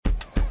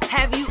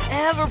Have you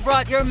ever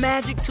brought your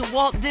magic to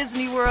Walt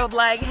Disney World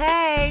like,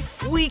 hey,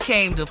 we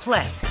came to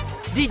play?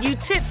 Did you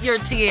tip your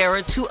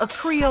tiara to a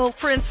Creole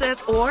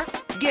princess or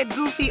get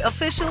goofy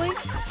officially?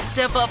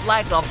 Step up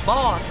like a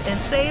boss and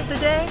save the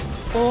day?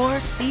 Or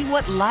see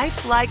what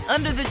life's like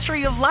under the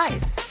tree of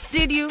life?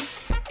 Did you?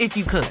 If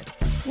you could.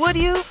 Would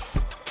you?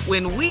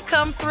 When we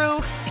come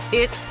through,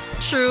 it's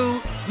true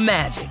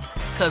magic.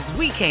 'Cause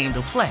we came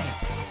to play.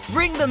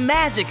 Bring the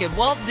magic at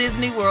Walt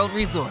Disney World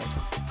Resort.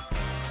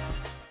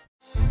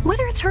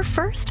 Whether it's her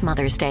first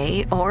Mother's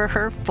Day or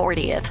her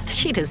 40th,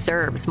 she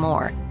deserves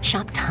more.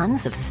 Shop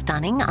tons of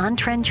stunning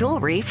on-trend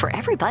jewelry for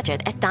every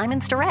budget at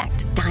Diamonds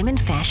Direct. Diamond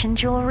fashion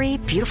jewelry,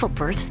 beautiful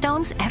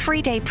birthstones,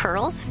 everyday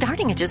pearls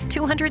starting at just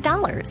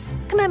 $200.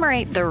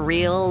 Commemorate the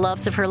real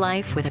loves of her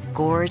life with a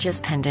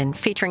gorgeous pendant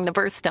featuring the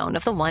birthstone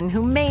of the one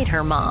who made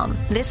her mom.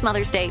 This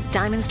Mother's Day,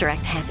 Diamonds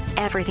Direct has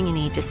everything you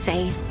need to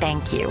say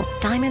thank you.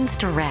 Diamonds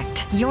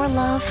Direct. Your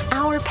love,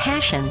 our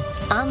passion.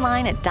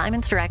 Online at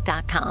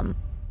diamondsdirect.com.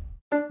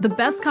 The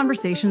best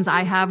conversations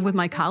I have with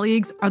my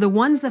colleagues are the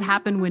ones that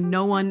happen when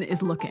no one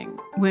is looking,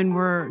 when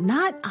we're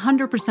not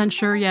 100%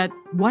 sure yet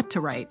what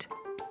to write.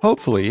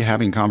 Hopefully,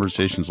 having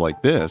conversations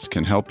like this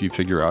can help you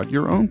figure out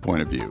your own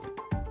point of view.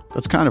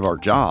 That's kind of our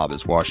job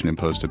as Washington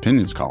Post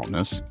opinions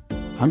columnists.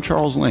 I'm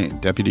Charles Lane,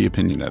 Deputy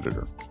Opinion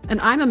Editor. And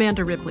I'm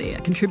Amanda Ripley,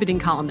 a contributing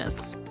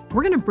columnist.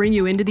 We're going to bring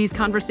you into these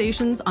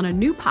conversations on a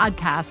new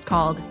podcast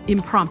called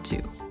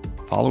Impromptu.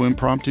 Follow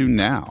Impromptu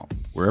now,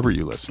 wherever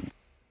you listen.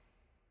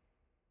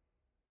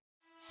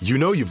 You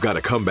know you've got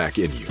a comeback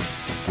in you.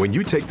 When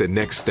you take the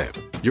next step,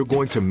 you're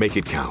going to make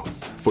it count.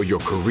 For your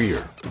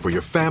career, for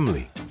your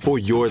family, for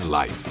your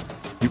life.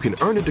 You can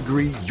earn a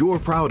degree you're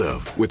proud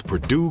of with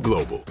Purdue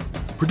Global.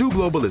 Purdue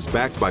Global is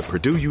backed by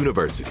Purdue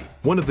University,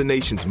 one of the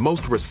nation's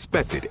most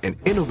respected and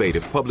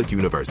innovative public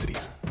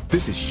universities.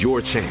 This is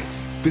your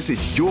chance. This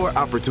is your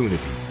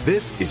opportunity.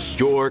 This is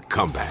your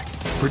comeback.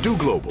 Purdue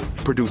Global,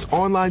 Purdue's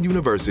online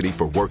university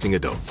for working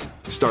adults.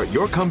 Start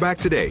your comeback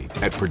today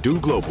at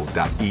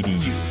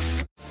purdueglobal.edu.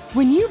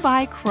 When you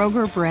buy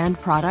Kroger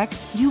brand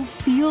products, you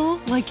feel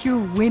like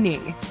you're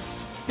winning.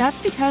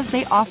 That's because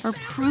they offer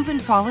proven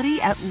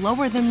quality at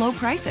lower than low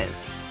prices.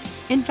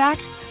 In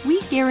fact, we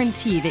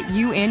guarantee that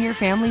you and your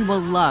family will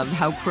love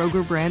how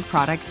Kroger brand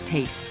products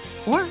taste,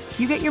 or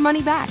you get your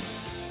money back.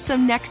 So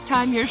next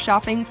time you're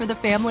shopping for the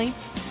family,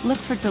 look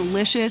for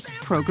delicious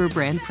Kroger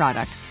brand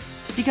products,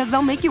 because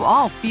they'll make you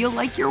all feel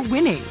like you're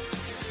winning.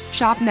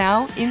 Shop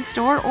now,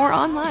 in-store, or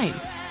online.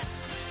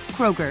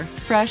 Kroger,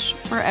 fresh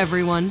for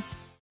everyone.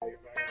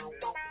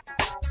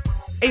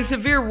 A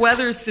severe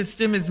weather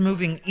system is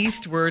moving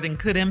eastward and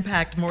could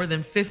impact more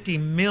than 50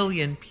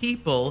 million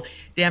people.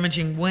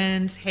 Damaging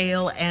winds,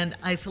 hail, and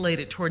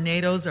isolated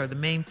tornadoes are the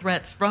main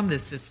threats from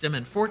this system,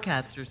 and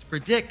forecasters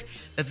predict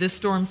that this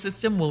storm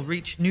system will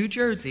reach New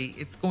Jersey.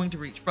 It's going to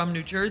reach from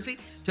New Jersey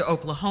to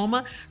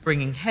Oklahoma,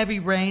 bringing heavy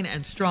rain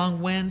and strong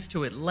winds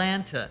to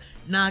Atlanta,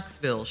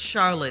 Knoxville,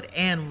 Charlotte,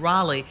 and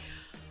Raleigh.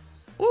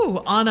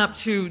 On up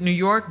to New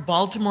York,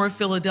 Baltimore,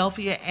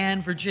 Philadelphia,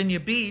 and Virginia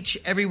Beach.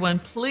 Everyone,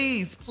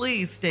 please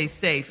stay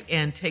safe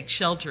and take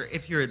shelter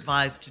if you're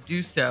advised to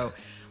do so.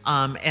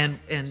 And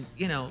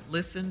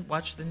listen,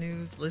 watch the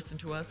news, listen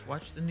to us,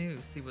 watch the news,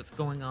 see what's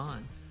going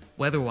on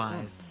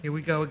weather-wise. Here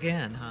we go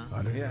again, huh?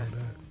 I didn't know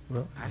that.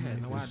 Well, I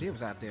had no idea it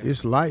was out there.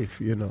 It's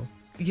life, you know.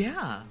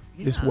 Yeah.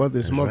 It's weather,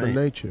 it's Mother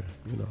Nature,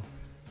 you know.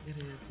 It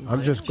is.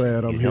 I'm just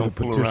glad I'm here to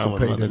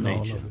participate in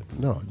all of it.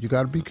 No, you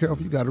got to be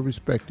careful. You got to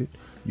respect it.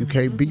 You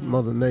can't beat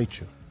Mother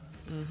Nature.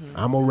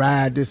 I'm going to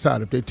ride this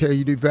out. If they tell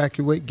you to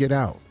evacuate, get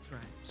out. That's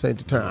right. Say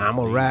the time, I'm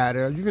going to ride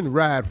there. You're going to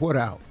ride what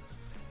out?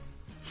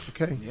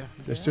 Okay? Yeah.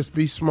 Let's just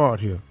be smart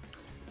here.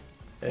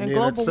 And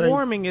global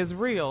warming is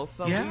real.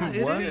 So it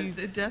is.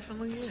 It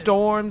definitely is.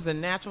 Storms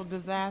and natural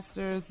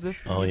disasters.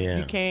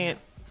 You can't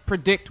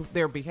predict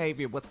their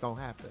behavior, what's going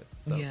to happen.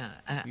 So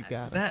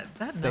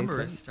that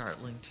number is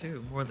startling,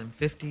 too. More than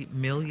 50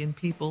 million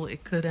people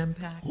it could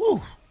impact.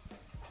 Woo.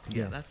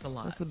 Yeah, that's a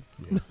lot.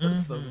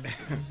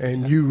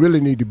 And you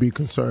really need to be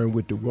concerned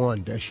with the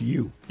one. That's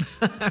you.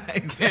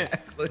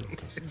 Exactly.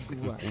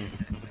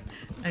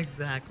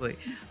 Exactly.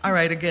 All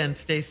right, again,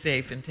 stay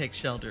safe and take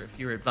shelter if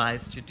you're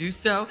advised to do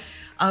so.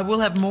 We'll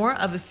have more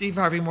of the Steve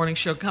Harvey Morning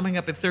Show coming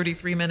up at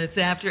 33 minutes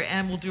after,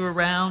 and we'll do a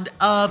round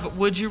of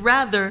Would You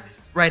Rather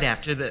right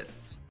after this.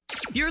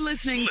 You're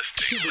listening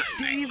to the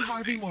Steve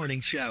Harvey Morning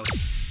Show.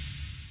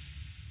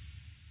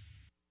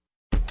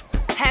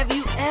 Have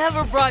you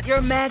ever brought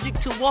your magic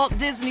to Walt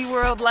Disney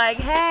World like,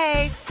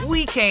 hey,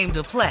 we came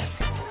to play?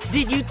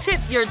 Did you tip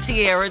your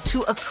tiara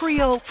to a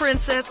Creole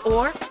princess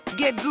or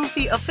get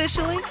goofy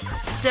officially?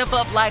 Step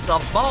up like a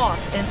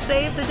boss and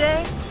save the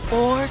day?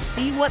 Or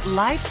see what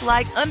life's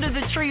like under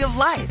the tree of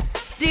life?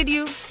 Did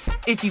you?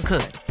 If you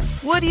could.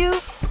 Would you?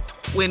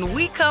 When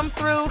we come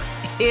through,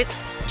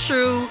 it's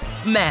true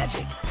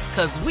magic.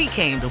 'Cause we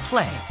came to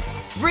play.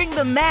 Bring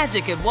the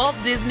magic at Walt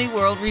Disney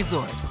World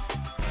Resort.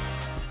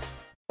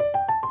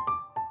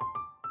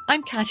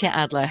 I'm Katya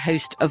Adler,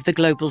 host of The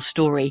Global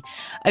Story.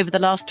 Over the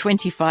last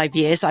 25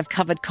 years, I've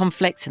covered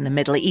conflicts in the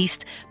Middle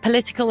East,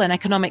 political and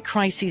economic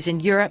crises in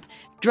Europe,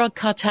 drug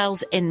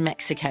cartels in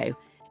Mexico.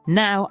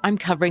 Now I'm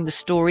covering the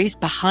stories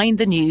behind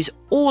the news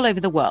all over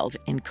the world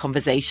in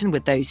conversation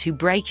with those who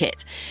break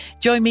it.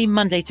 Join me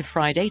Monday to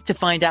Friday to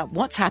find out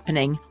what's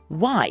happening,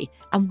 why,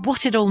 and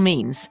what it all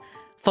means.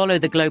 Follow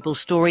The Global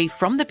Story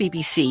from the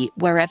BBC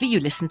wherever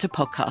you listen to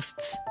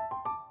podcasts.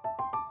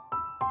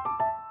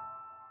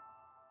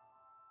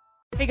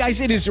 Hey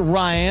guys, it is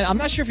Ryan. I'm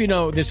not sure if you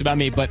know this about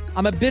me, but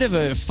I'm a bit of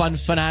a fun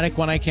fanatic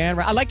when I can.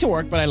 I like to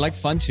work, but I like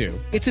fun too.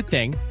 It's a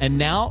thing. And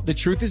now the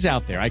truth is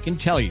out there. I can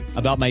tell you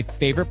about my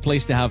favorite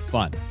place to have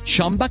fun.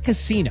 Chumba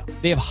Casino.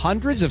 They have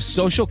hundreds of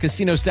social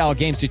casino style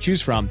games to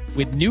choose from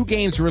with new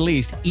games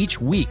released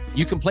each week.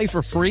 You can play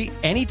for free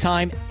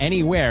anytime,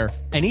 anywhere.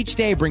 And each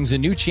day brings a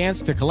new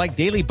chance to collect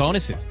daily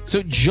bonuses.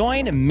 So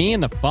join me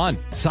in the fun.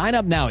 Sign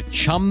up now at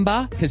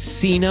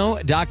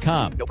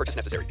ChumbaCasino.com. No purchase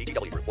necessary.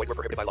 VGW Group. Void where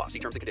prohibited by law. See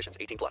terms and conditions.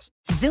 18+.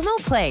 Xumo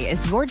Play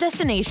is your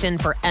destination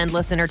for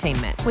endless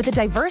entertainment. With a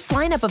diverse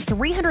lineup of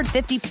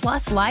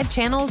 350+ live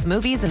channels,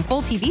 movies, and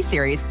full TV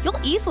series, you'll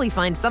easily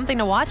find something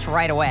to watch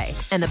right away.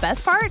 And the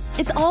best part?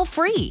 It's all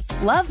free.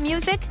 Love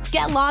music?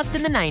 Get lost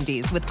in the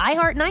 90s with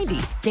iHeart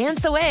 90s.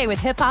 Dance away with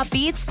hip-hop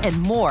beats and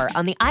more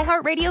on the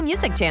iHeartRadio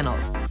music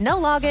channels.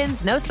 No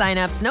logins, no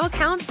signups, no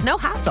accounts, no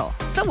hassle.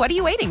 So what are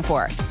you waiting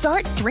for?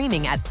 Start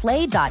streaming at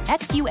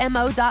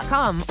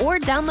play.xumo.com or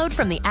download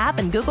from the app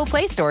and Google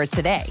Play stores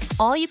today.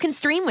 All you can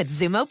stream with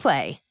Xumo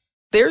Play.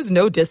 There's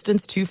no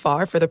distance too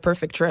far for the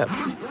perfect trip.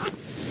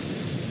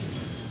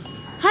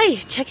 Hi,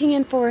 checking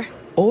in for...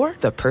 Or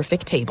the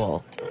perfect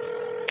table.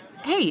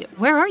 Hey,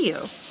 where are you?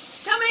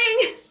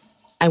 Coming!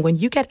 And when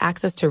you get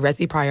access to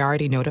Resi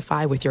Priority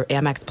Notify with your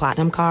Amex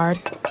Platinum card...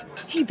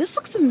 Hey, this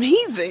looks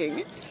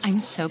amazing. I'm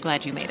so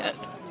glad you made it.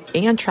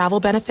 And travel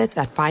benefits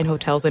at fine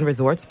hotels and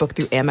resorts booked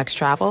through Amex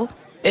Travel,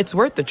 it's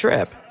worth the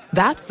trip.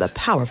 That's the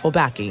powerful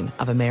backing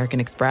of American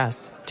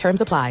Express. Terms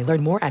apply.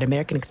 Learn more at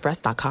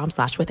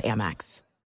americanexpress.com/withAmex.